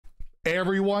Hey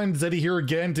everyone, Zeddy here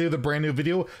again to the brand new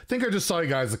video. I think I just saw you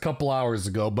guys a couple hours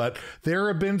ago, but there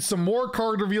have been some more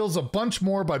card reveals, a bunch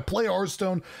more by Play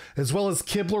Hearthstone, as well as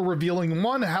Kibler revealing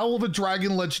one hell of a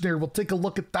Dragon Legendary. We'll take a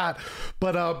look at that.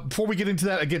 But before we get into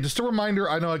that, again, just a reminder,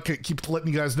 I know I keep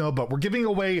letting you guys know, but we're giving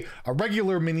away a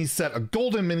regular mini set, a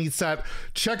golden mini set.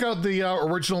 Check out the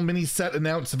original mini set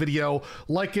announced video,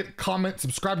 like it, comment,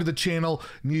 subscribe to the channel,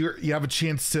 and you have a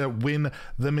chance to win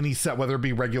the mini set, whether it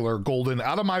be regular or golden,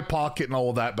 out of my pocket and all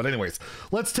of that. But anyways,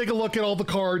 let's take a look at all the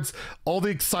cards, all the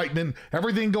excitement,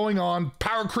 everything going on,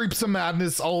 power creeps and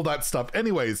madness, all of that stuff.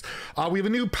 Anyways, we have a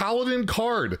new Paladin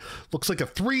card. Looks like a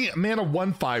 3 mana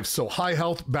 1/5, so high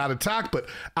health, bad attack, but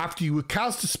after you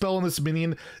cast a spell on this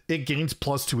minion, it gains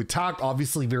 +2 attack.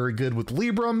 Obviously very good with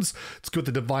Librams. It's good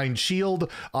with the Divine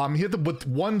Shield. Hit them with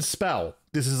one spell.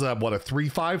 This is a, what, a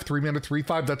 3/5, 3 mana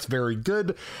 3/5. That's very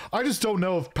good. I just don't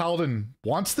know if Paladin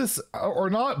wants this or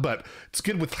not, but it's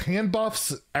good with hand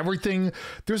buffs, everything.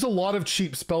 There's a lot of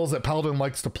cheap spells that Paladin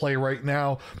likes to play right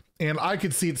now, and I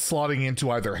could see it slotting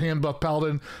into either hand buff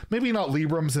Paladin, maybe not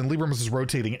Librams, and Librams is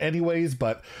rotating anyways,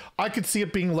 but I could see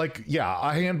it being like, yeah,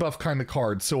 a hand buff kind of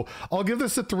card. So I'll give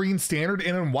this a 3 in standard,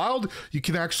 and in wild, you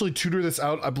can actually tutor this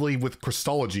out, I believe, with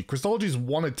Crystology. Crystology is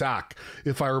 1 attack,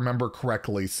 if I remember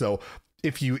correctly. So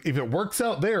if it works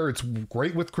out there, it's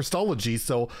great with Crystology.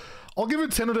 So I'll give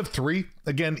it a tentative 3.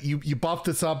 Again, you buff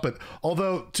this up, but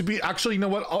although to be actually, you know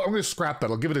what? I'm going to scrap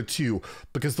that. I'll give it a 2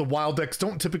 because the wild decks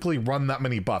don't typically run that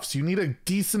many buffs. You need a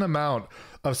decent amount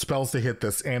of spells to hit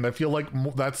this, and I feel like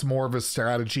that's more of a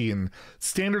strategy in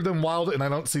standard than wild, and I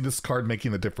don't see this card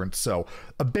making the difference. So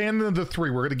abandon the 3.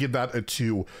 We're going to give that a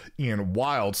 2 in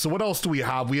wild. So what else do we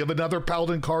have? We have another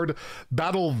Paladin card,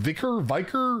 Battle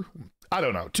Vicar. I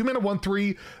don't know. 2 mana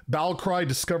 1/3, Battle Cry,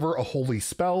 discover a holy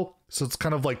spell. So it's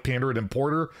kind of like Pandar and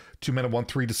Importer. 2 mana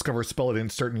 1/3, discover a spell and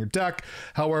insert in your deck.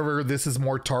 However, this is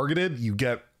more targeted. You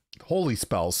get holy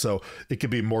spells. So it could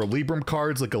be more Libram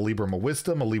cards, like a Libram of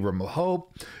Wisdom, a Libram of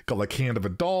Hope, got like Hand of a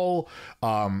Doll.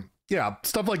 Yeah,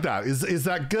 stuff like that. Is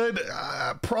that good?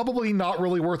 Probably not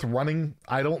really worth running,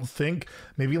 I don't think.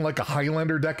 Maybe in like a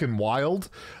Highlander deck in wild,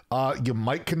 you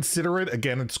might consider it.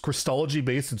 Again, it's Crystology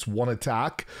based, it's 1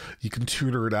 attack. You can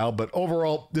tutor it out, but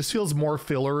overall, this feels more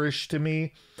fillerish to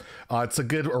me. It's a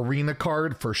good arena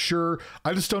card for sure.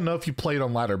 I just don't know if you play it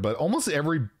on ladder, but almost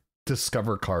every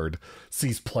Discover card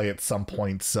sees play at some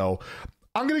point. So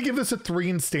I'm gonna give this a 3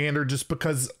 in standard, just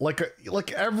because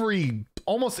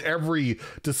almost every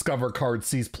Discover card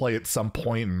sees play at some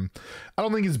point. And I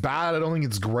don't think it's bad, I don't think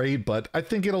it's great, but I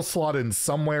think it'll slot in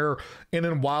somewhere. And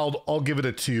in wild, I'll give it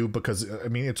a 2 because I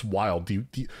mean, it's wild.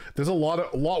 There's a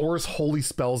lot worse holy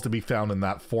spells to be found in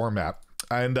that format.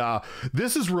 And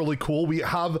this is really cool. We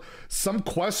have some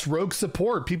Quest Rogue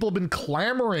support. People have been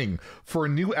clamoring for a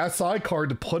new SI card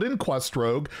to put in Quest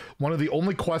Rogue, one of the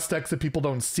only Quest decks that people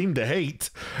don't seem to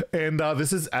hate. And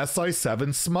this is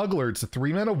SI7 Smuggler. It's a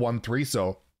 3 mana 1/3,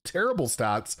 so terrible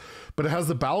stats, but it has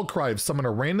the Battle Cry of summon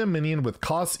a random minion with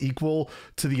costs equal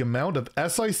to the amount of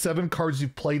SI7 cards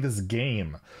you've played this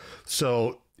game.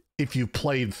 So if you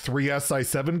played 3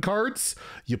 SI7 cards,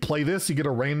 you play this, you get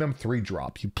a random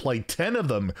 3-drop. You play 10 of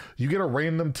them, you get a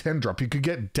random 10-drop. You could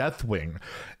get Deathwing.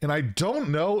 And I don't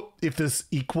know if this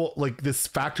this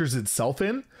factors itself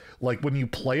in. Like when you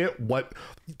play it,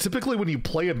 typically when you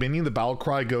play a minion, the Battle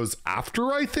Cry goes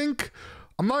after, I think.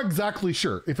 I'm not exactly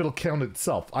sure if it'll count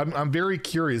itself. I'm very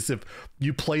curious if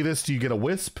you play this, do you get a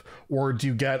Wisp or do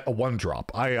you get a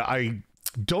 1-drop? I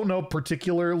don't know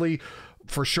particularly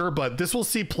for sure, but this will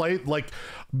see play like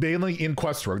mainly in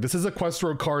Quest Rogue. This is a Quest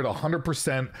Rogue card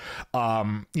 100%.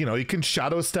 You know, you can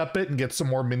shadow step it and get some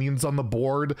more minions on the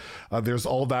board. There's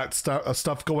all that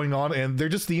stuff going on, and they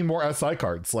just need more SI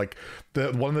cards. Like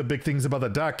one of the big things about the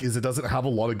deck is it doesn't have a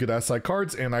lot of good SI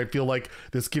cards, and I feel like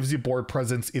this gives you board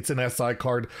presence. It's an SI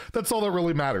card. That's all that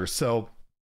really matters. So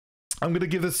I'm going to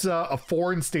give this a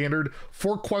 4 in standard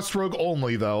for Quest Rogue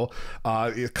only, though.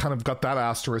 It kind of got that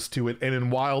asterisk to it. And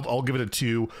in wild, I'll give it a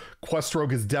 2. Quest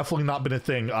Rogue has definitely not been a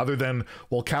thing other than,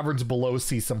 well, Caverns Below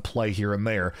see some play here and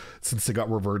there since it got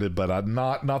reverted, but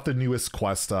not the newest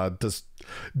quest.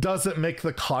 Doesn't make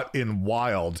the cut in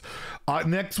wild.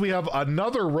 Next, we have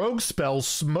another rogue spell,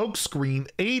 Smokescreen,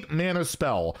 8 mana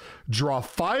spell. Draw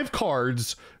 5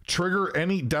 cards, trigger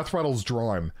any death rattles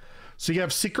drawn. So you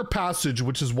have Secret Passage,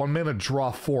 which is 1 mana,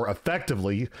 draw 4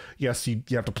 effectively. Yes, you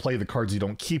have to play the cards, you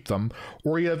don't keep them.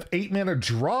 Or you have 8 mana,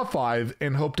 draw 5,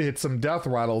 and hope to hit some death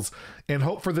rattles, and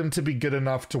hope for them to be good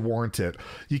enough to warrant it.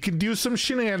 You can do some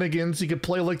shenanigans. You can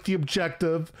play like the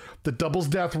Objective, that doubles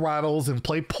death rattles, and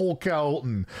play Polk Out,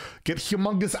 and get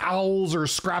Humongous Owls, or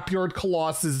Scrapyard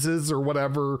Colossuses, or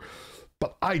whatever.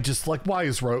 But I just like, why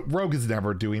is Rogue is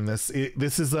never doing this?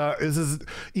 This is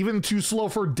even too slow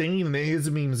for Dane and his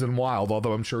memes in Wild,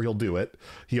 although I'm sure he'll do it.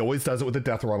 He always does it with the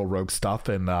Death Rattle Rogue stuff.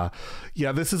 And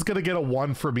yeah, this is gonna get a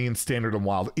 1 for me in Standard and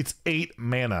Wild. It's 8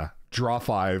 mana, draw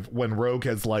 5, when Rogue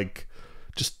has like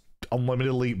just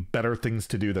unlimitedly better things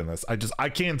to do than this. I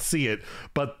can't see it,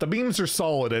 but the memes are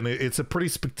solid and it's a pretty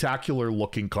spectacular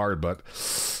looking card. But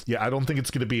yeah, I don't think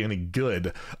it's going to be any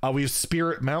good. We have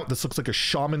Spirit Mount. This looks like a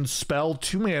shaman spell,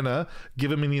 2 mana,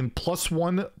 give a minion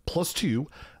 +1/+2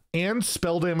 and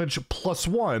spell damage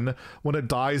 +1 when it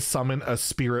dies. Summon a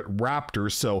spirit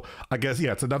raptor. So I guess,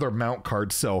 yeah, it's another mount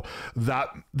card. So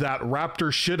that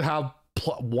raptor should have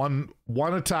one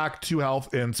attack, 2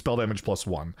 health, and spell damage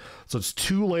 +1. So it's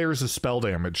 2 layers of spell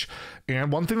damage.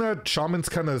 And one thing that shamans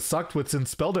kind of sucked with since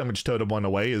spell damage totem went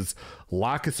away is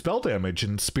lack of spell damage,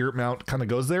 and Spirit Mount kind of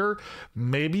goes there.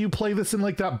 Maybe you play this in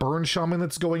like that burn shaman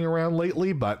that's going around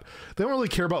lately, but they don't really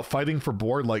care about fighting for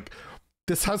board. Like,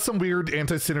 this has some weird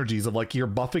anti-synergies of like you're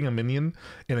buffing a minion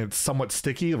and it's somewhat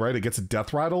sticky, right? It gets a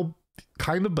death rattle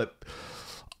kind of, but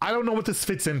I don't know what this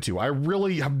fits into. I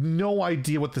really have no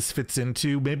idea what this fits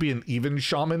into. Maybe an even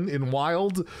shaman in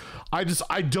Wild. I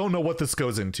don't know what this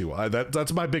goes into.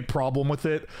 That's my big problem with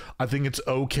it. I think it's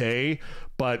okay,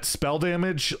 but spell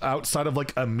damage outside of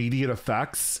like immediate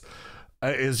effects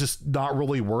is just not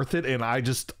really worth it. And I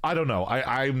don't know.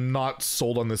 I'm not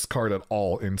sold on this card at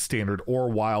all in Standard or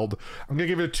Wild. I'm gonna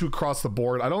give it a 2 across the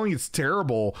board. I don't think it's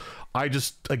terrible.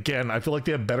 Again, I feel like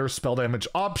they have better spell damage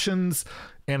options,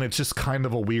 and it's just kind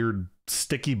of a weird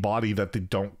sticky body that they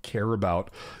don't care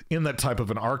about in that type of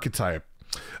an archetype.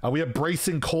 We have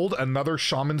Bracing Cold, another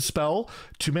shaman spell,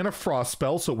 2 mana frost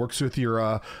spell, so it works with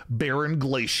your Baron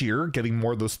Glacier, getting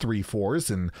more of those 3/4s,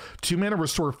 and 2 mana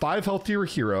restore 5 health to your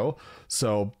hero.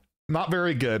 So not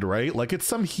very good, right? Like, it's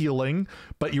some healing,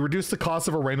 but you reduce the cost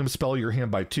of a random spell in your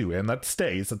hand by 2, and that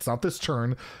stays. It's not this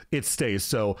turn, it stays.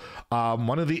 So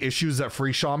one of the issues that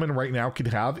free shaman right now could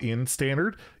have in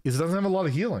Standard is it doesn't have a lot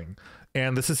of healing.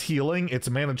 And this is healing. It's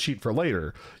a mana cheat for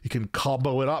later. You can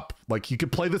combo it up. Like, you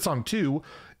could play this on 2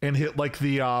 and hit like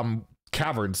the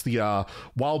caverns, the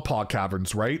Wild Paw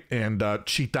caverns, right? And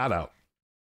cheat that out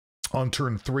on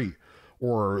turn 3,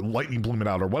 or lightning bloom it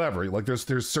out, or whatever. Like,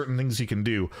 there's certain things you can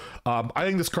do. I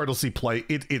think this card will see play.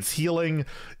 It's healing.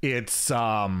 It's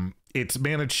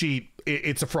mana cheat.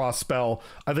 It's a frost spell.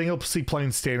 I think it'll see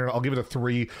playing Standard. I'll give it a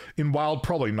 3. In Wild,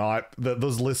 probably not.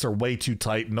 Those lists are way too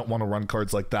tight and don't want to run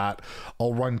cards like that.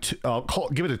 I'll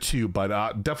give it a 2,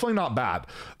 but definitely not bad.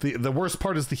 The worst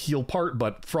part is the heal part,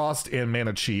 but frost and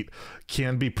mana cheat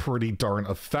can be pretty darn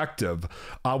effective.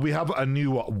 We have a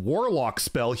new Warlock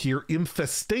spell here,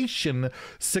 Infestation,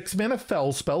 6 mana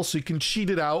fell spell, so you can cheat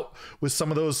it out with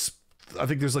some of those. I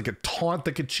think there's like a taunt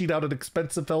that could cheat out an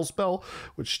expensive fell spell,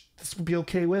 which this would be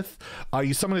okay with.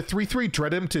 You summon a 3/3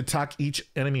 Dread Imp to attack each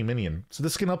enemy minion. So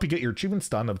this can help you get your achievements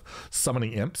done of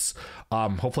summoning imps.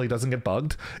 Hopefully it doesn't get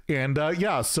bugged. And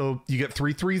yeah, so you get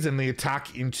 3/3s and they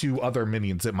attack into other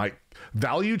minions. It might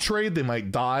value trade, they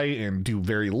might die and do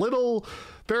very little.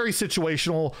 Very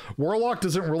situational. Warlock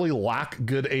doesn't really lack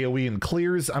good AoE and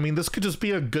clears. I mean, this could just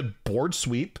be a good board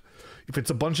sweep. If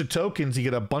it's a bunch of tokens, you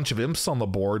get a bunch of imps on the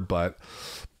board, but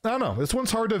I don't know. This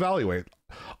one's hard to evaluate.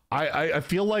 I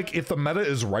feel like if the meta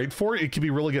is right for it, it could be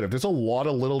really good. If there's a lot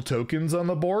of little tokens on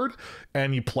the board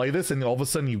and you play this and all of a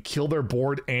sudden you kill their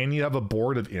board and you have a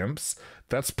board of imps,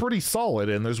 that's pretty solid.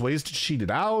 And there's ways to cheat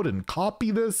it out and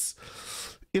copy this.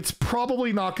 It's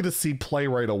probably not going to see play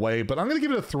right away, but I'm going to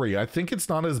give it a 3. I think it's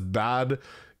not as bad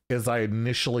as I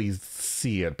initially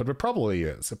see it, but it probably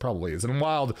is. It probably is. And in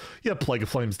Wild, you have Plague of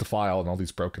Flames, Defile, and all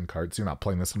these broken cards. You're not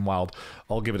playing this in Wild.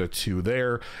 I'll give it a 2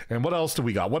 there. And what else do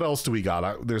we got? What else do we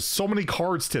got? There's so many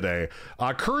cards today.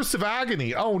 Curse of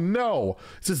Agony. Oh no.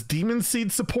 It says Demon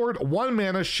Seed support, 1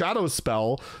 mana shadow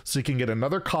spell, so you can get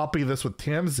another copy of this with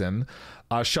Tamsin.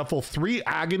 Shuffle 3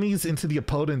 Agonies into the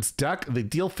opponent's deck. They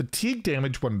deal fatigue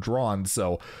damage when drawn,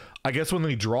 so I guess when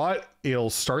they draw it,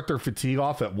 it'll start their fatigue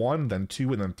off at 1, then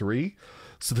 2, and then 3.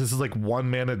 So this is like 1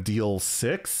 mana deal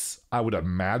 6, I would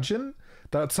imagine.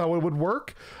 That's how it would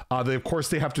work. Of course,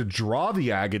 they have to draw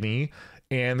the Agony,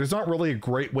 and there's not really a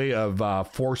great way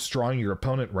of force drawing your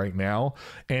opponent right now.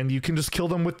 And you can just kill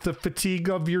them with the fatigue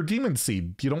of your Demon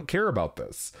Seed. You don't care about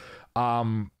this.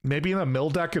 Maybe in a mill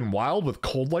deck in Wild with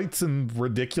Cold Lights and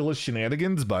ridiculous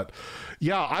shenanigans, but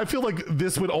yeah, I feel like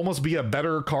this would almost be a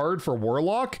better card for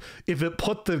Warlock if it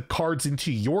put the cards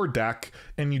into your deck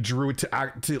and you drew it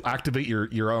to activate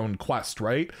your own quest,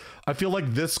 right? I feel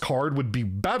like this card would be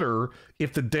better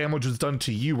if the damage was done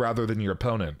to you rather than your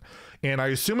opponent. And I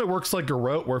assume it works like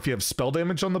Garrote, where if you have spell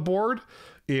damage on the board,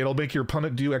 It'll make your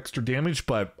opponent do extra damage,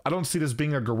 but I don't see this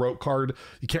being a Garrote card.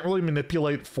 You can't really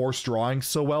manipulate force drawing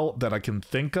so well that I can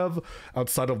think of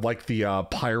outside of like the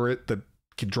pirate that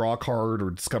can draw a card or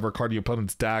discover a card in your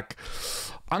opponent's deck.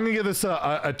 I'm gonna give this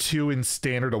a 2 in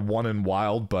standard, a 1 in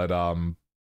wild, but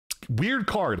weird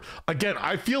card. Again,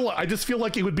 I just feel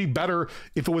like it would be better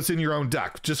if it was in your own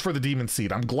deck, just for the Demon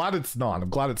Seed. I'm glad it's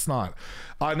not.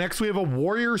 Next, we have a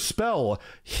Warrior spell.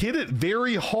 Hit it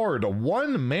very hard.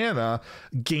 1 mana,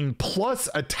 gain plus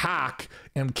attack,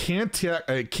 and can't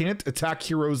attack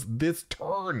heroes this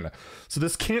turn. So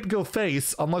this can't go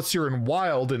face unless you're in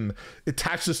wild and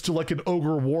attach this to like an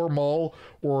Ogre War Maul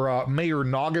or Mayor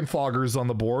Noggenfogger's on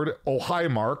the board. Oh, hi,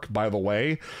 Mark, by the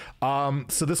way.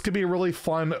 So this could be a really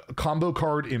fun combo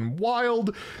card in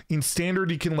wild. In standard,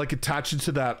 you can like attach it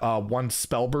to that 1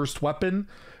 spell burst weapon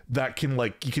that can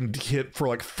like, you can hit for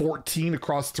like 14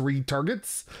 across 3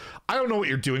 targets. I don't know what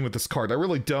you're doing with this card. I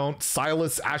really don't.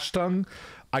 Silas Ashtongue,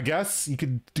 I guess you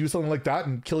could do something like that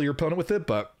and kill your opponent with it,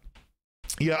 but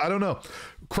yeah, I don't know.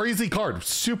 Crazy card,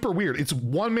 super weird. It's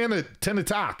 1 mana, 10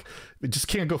 attack. It just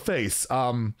can't go face.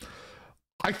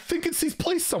 I think it sees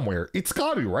play somewhere. It's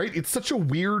got to, right? It's such a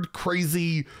weird,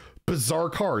 crazy, bizarre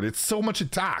card. It's so much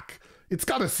attack. It's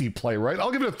got to see play, right?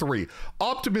 I'll give it a 3.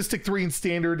 Optimistic 3 in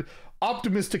standard,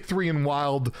 optimistic 3 in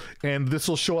wild, and this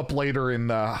will show up later in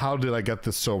how did I get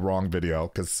this so wrong video,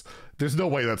 because there's no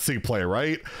way that's see play,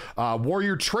 right?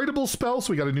 Warrior tradable spell,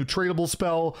 so we got a new tradable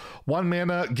spell. 1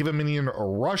 mana, give a minion a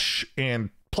rush, and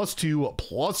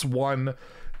 +2/+1.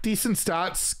 Decent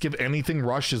stats. Give anything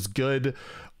rush is good.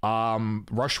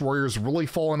 Rush Warrior's really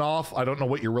fallen off. I don't know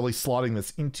what you're really slotting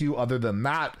this into other than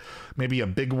that. Maybe a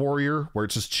big warrior where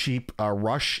it's just cheap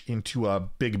rush into a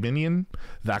big minion.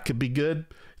 That could be good.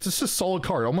 It's just a solid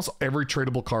card. Almost every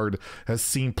tradable card has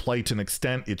seen play to an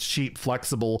extent. It's cheap,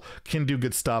 flexible, can do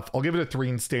good stuff. I'll give it a 3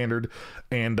 in standard,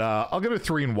 and I'll give it a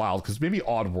 3 in wild, because maybe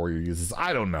Odd Warrior uses.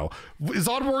 I don't know. Is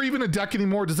Odd Warrior even a deck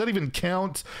anymore? Does that even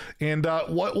count? And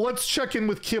let's check in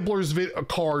with Kibler's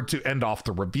card to end off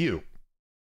the review.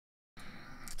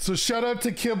 So shout out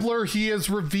to Kibler. He has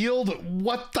revealed,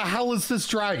 what the hell is this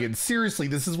dragon? Seriously,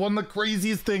 this is one of the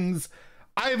craziest things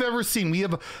I've ever seen. We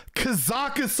have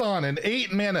Kazakhstan, an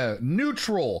 8 mana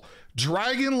neutral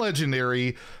dragon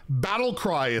legendary battle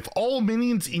cry. If all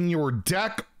minions in your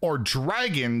deck are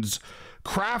dragons,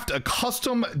 craft a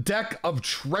custom deck of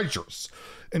treasures.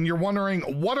 And you're wondering,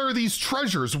 what are these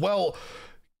treasures? Well,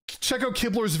 check out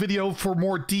Kibler's video for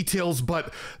more details,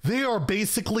 but they are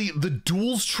basically the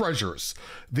duels treasures.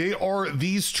 They are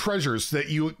these treasures that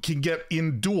you can get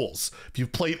in duels. If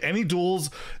you've played any duels,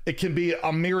 it can be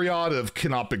a myriad of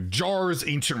canopic jars,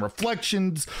 ancient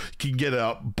reflections. You can get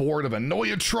a board of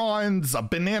Annoyatrons, a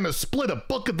banana split, a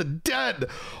book of the dead.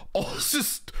 Oh, it's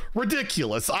just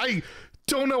ridiculous. I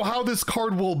don't know how this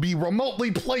card will be remotely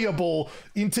playable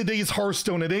in today's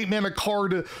Hearthstone. An 8 mana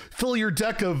card, fill your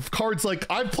deck of cards. Like,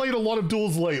 I've played a lot of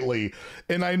duels lately,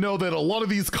 and I know that a lot of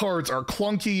these cards are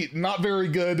clunky, not very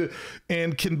good,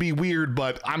 and can be weird,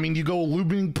 but I mean, you go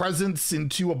Looming Presence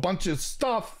into a bunch of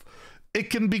stuff, it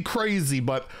can be crazy.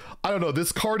 But I don't know,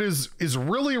 this card is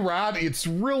really rad. It's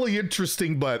really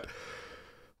interesting, but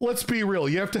let's be real.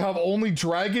 You have to have only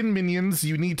dragon minions.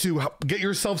 You need to get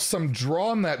yourself some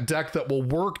draw in that deck that will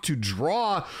work to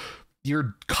draw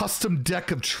your custom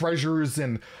deck of treasures.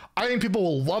 And I think people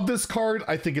will love this card.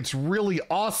 I think it's really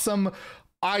awesome.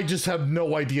 I just have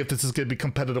no idea if this is going to be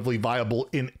competitively viable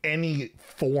in any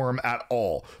form at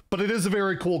all. But it is a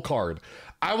very cool card.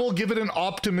 I will give it an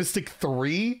optimistic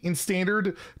 3 in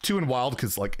standard, 2 in wild,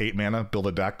 because like 8 mana, build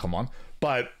a deck, come on.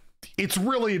 But it's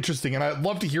really interesting, and I'd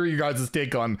love to hear you guys'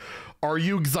 take on, are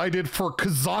you excited for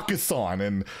Kazakhstan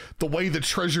and the way the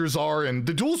treasures are? And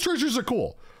the duels treasures are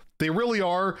cool. They really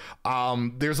are.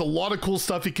 There's a lot of cool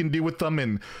stuff you can do with them,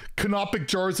 and canopic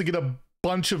jars to get a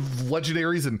bunch of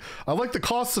legendaries, and I like the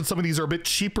costs of some of these are a bit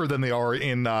cheaper than they are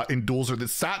in duels, or the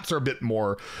stats are a bit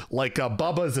more. Like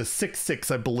Bubba is a 6/6,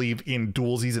 I believe, in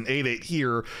duels. He's an 8/8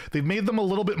 here. They've made them a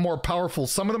little bit more powerful.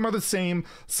 Some of them are the same,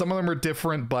 some of them are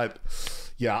different, but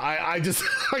yeah, I just,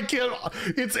 I can't,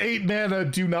 it's 8 mana,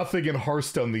 do nothing in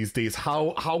Hearthstone these days.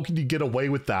 How can you get away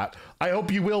with that? I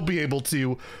hope you will be able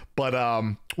to, but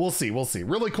we'll see.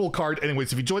 Really cool card.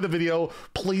 Anyways, if you enjoyed the video,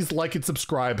 please like and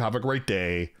subscribe. Have a great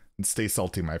day, and stay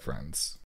salty, my friends.